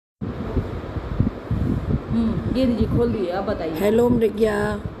ये दीजिए, खोल दिए, आप बताइए। Hello Mrigaya,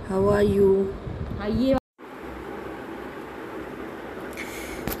 how are you? हाँ ये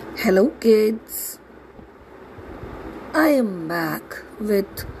Hello kids, I am back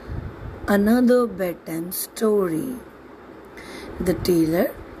with another bedtime story. The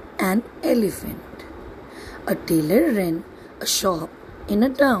Tailor and Elephant. A tailor ran a shop in a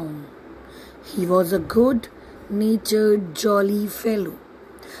town. He was a good-natured, jolly fellow.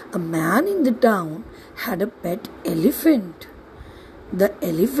 A man in the town had a pet elephant. The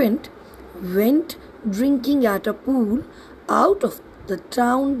elephant went drinking at a pool out of the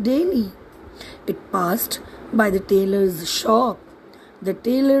town daily. It passed by the tailor's shop. The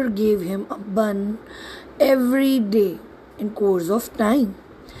tailor gave him a bun every day. In course of time,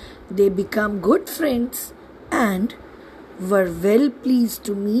 they became good friends and were well pleased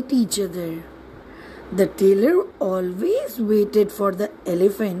to meet each other. The tailor always waited for the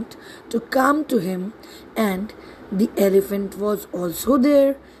elephant to come to him, and the elephant was also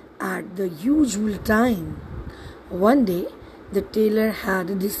there at the usual time. One day, the tailor had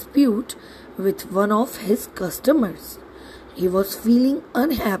a dispute with one of his customers. He was feeling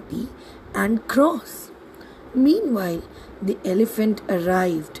unhappy and cross. Meanwhile, the elephant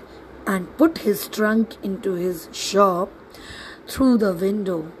arrived and put his trunk into his shop through the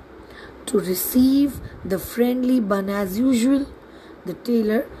window. To receive the friendly bun as usual, the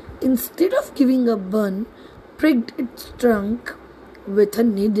tailor, instead of giving a bun, pricked its trunk with a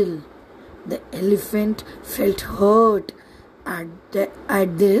needle. The elephant felt hurt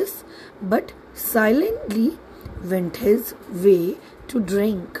at this, but silently went his way to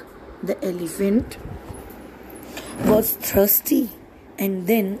drink. The elephant was thirsty and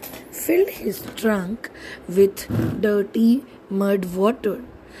then filled his trunk with dirty mud water.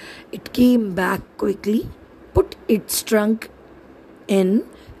 It came back quickly, put its trunk in,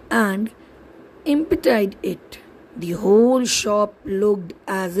 and emptied it. The whole shop looked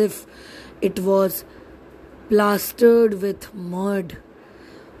as if it was plastered with mud.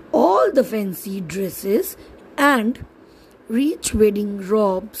 All the fancy dresses and rich wedding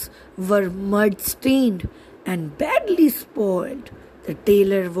robes were mud-stained and badly spoiled. The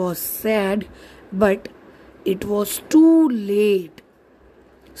tailor was sad, but it was too late.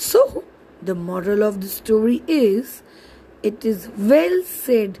 So, the moral of the story is, it is well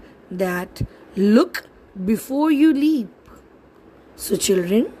said that look before you leap. So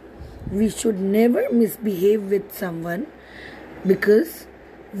children, we should never misbehave with someone, because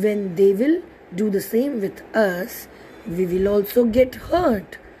when they will do the same with us, we will also get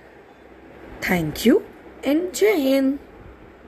hurt. Thank you and Jai Hind.